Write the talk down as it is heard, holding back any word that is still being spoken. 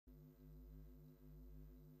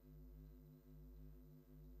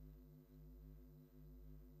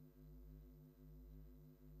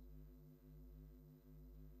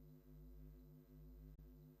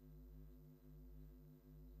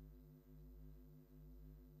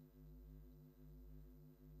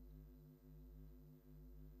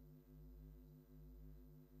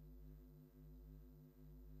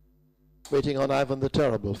waiting on Ivan the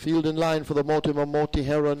Terrible. Field in line for the Mortimer Morty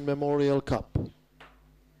Heron Memorial Cup.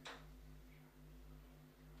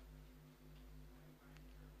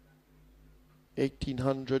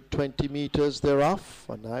 (1820 meters they're off,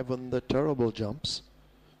 and Ivan the Terrible jumps.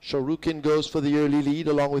 Sharukin goes for the early lead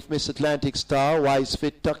along with Miss Atlantic Star. Wise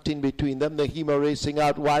Fit tucked in between them. Nahima racing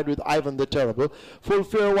out wide with Ivan the Terrible. Full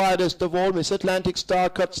Fair widest of all. Miss Atlantic Star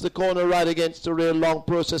cuts the corner right against the rail. Long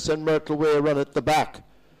Process and Myrtle Way run at the back.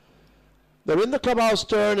 They're in the clubhouse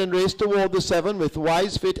turn and race toward the 7 with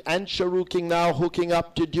Wise Fit and Sharukin now hooking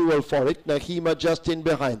up to duel for it. Nahima just in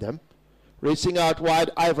behind them. Racing out wide,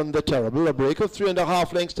 Ivan the Terrible. A break of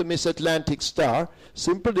 3.5 lengths to Miss Atlantic Star.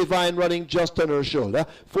 Simple Divine running just on her shoulder.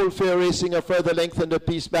 Full Fair racing a further length and a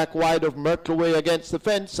piece back wide of Myrtle Way against the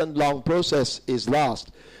fence, and Long Process is last.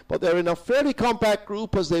 But they're in a fairly compact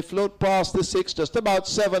group as they float past the 6, just about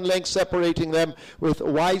 7 lengths separating them, with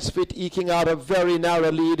Wise Fit eking out a very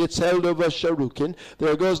narrow lead. It's held over Sharukin.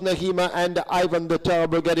 There goes Nahima and Ivan the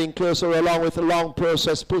Terrible getting closer, along with a Long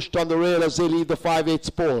Process pushed on the rail as they leave the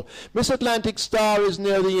 5/8 pole. Miss Atlantic Star is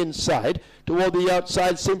near the inside. Toward the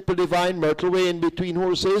outside, Simple Divine, Myrtle Way in between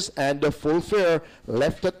horses, and a Full Fair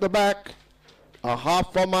left at the back. A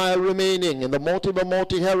half a mile remaining in the Mortimer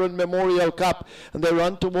Morty Heron Memorial Cup, and they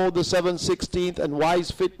run toward the 7/16th, and Wise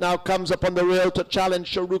Fit now comes up on the rail to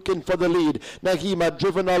challenge Sharukin for the lead. Nahima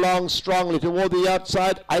driven along strongly toward the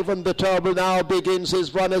outside. Ivan the Terrible now begins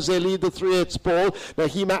his run as they lead the 3/8 pole.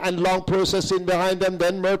 Nahima and Long Process in behind them,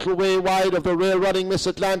 then Myrtle Way wide of the rail running Miss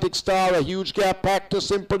Atlantic Star. A huge gap back to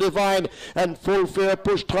Simple Divine, and Full Fair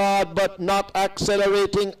pushed hard but not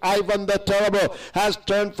accelerating. Ivan the Terrible has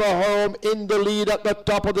turned for home in the lead at the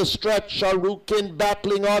top of the stretch. Sharukin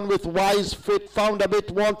battling on with Wise Fit, found a bit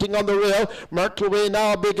wanting on the rail. Myrtle Way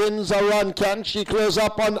now begins a run. Can she close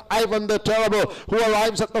up on Ivan the Terrible, who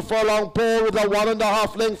arrives at the furlong pole with a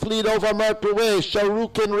 1.5 length lead over Myrtle Way?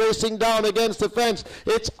 Sharukin racing down against the fence.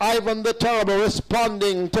 It's Ivan the Terrible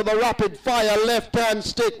responding to the rapid fire left hand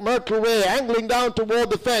stick. Myrtle Way angling down toward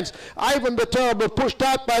the fence. Ivan the Terrible pushed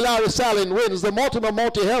out by Larry Salin wins the Mortimer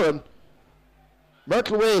Morty Heron.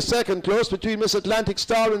 Myrtle Way is second, close between Miss Atlantic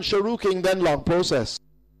Star and Sharukin, then Long Process.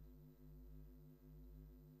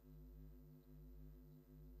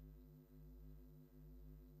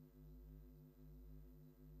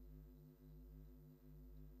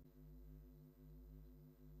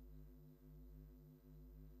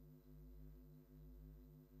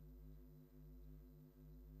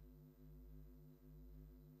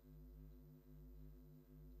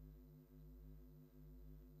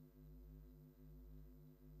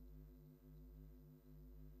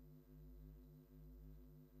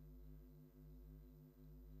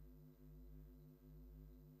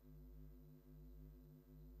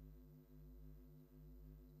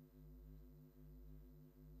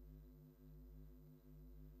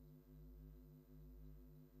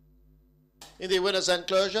 In the winner's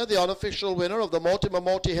enclosure, the unofficial winner of the Mortimer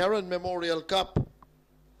Morty Heron Memorial Cup,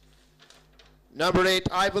 number 8,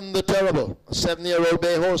 Ivan the Terrible, a 7-year-old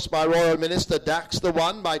bay horse by Royal Minister. Dax the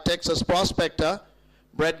One by Texas Prospector,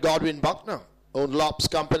 bred Godwin Buckner, owned Lops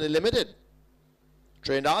Company Limited.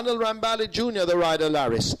 Trained Arnold Rambali Jr., the rider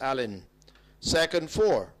Laris Allen. Second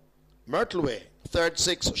 4, Myrtle Way. Third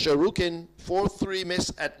 6, Sharukin. Fourth 3,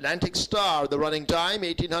 Miss Atlantic Star. The running time,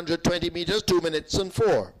 1820 meters, 2 minutes and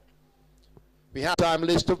 4. We have a time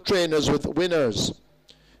list of trainers with winners.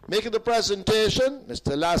 Making the presentation,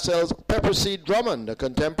 Mr. Lascelles Pepperseed Drummond, a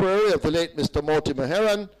contemporary of the late Mr. Mortimer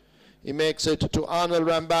Heron. He makes it to Arnold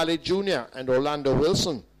Rambali Jr. and Orlando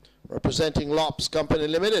Wilson, representing Lops Company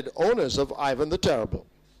Limited, owners of Ivan the Terrible.